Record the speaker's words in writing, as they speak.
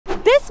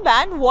This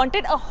man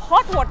wanted a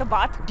hot water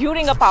bath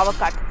during a power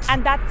cut,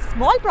 and that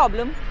small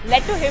problem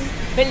led to him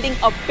building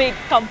a big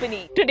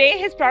company. Today,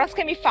 his products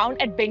can be found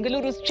at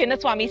Bengaluru's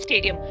Chinnaswamy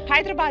Stadium,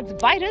 Hyderabad's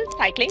viral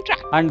cycling track.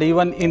 And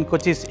even in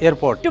Cochin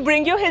Airport. To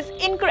bring you his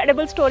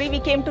incredible story, we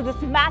came to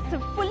this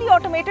massive, fully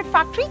automated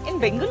factory in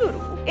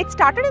Bengaluru. It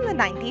started in the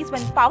 90s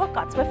when power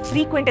cuts were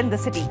frequent in the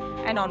city.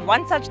 And on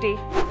one such day,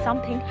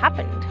 something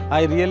happened.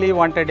 I really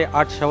wanted a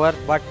hot shower,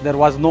 but there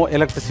was no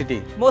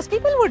electricity. Most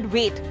people would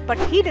wait, but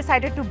he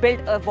decided to build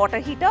a water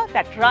heater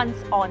that runs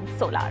on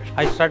solar.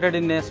 I started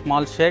in a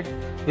small shed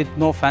with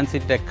no fancy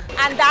tech.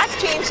 And that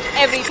changed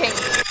everything.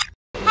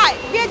 Hi,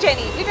 we are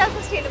Jenny. We tell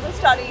sustainable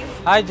stories.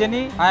 Hi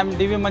Jenny, I am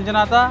D V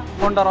Manjunatha,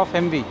 founder of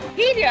Emmvee.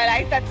 He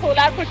realized that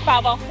solar could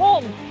power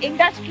homes,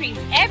 industries,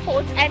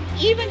 airports and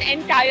even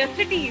entire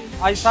cities.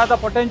 I saw the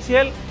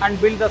potential and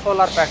built the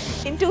solar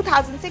factory. In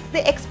 2006,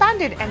 they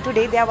expanded and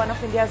today they are one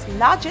of India's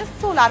largest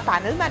solar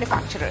panel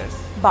manufacturers.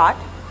 But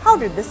how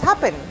did this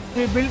happen?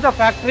 We built the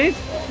factories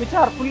which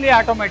are fully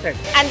automated.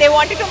 And they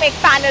wanted to make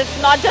panels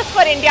not just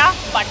for India,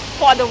 but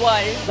for the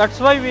world. That's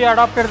why we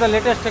adopted the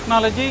latest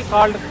technology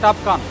called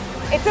TOPcon.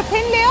 It's a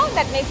thin layer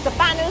that makes the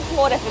panels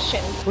more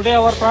efficient. Today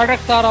our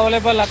products are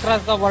available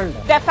across the world.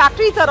 Their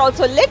factories are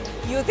also lit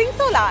using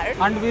solar.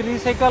 And we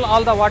recycle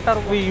all the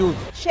water we use.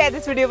 Share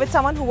this video with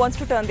someone who wants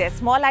to turn their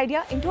small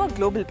idea into a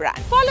global brand.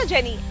 Follow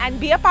Jenny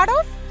and be a part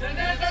of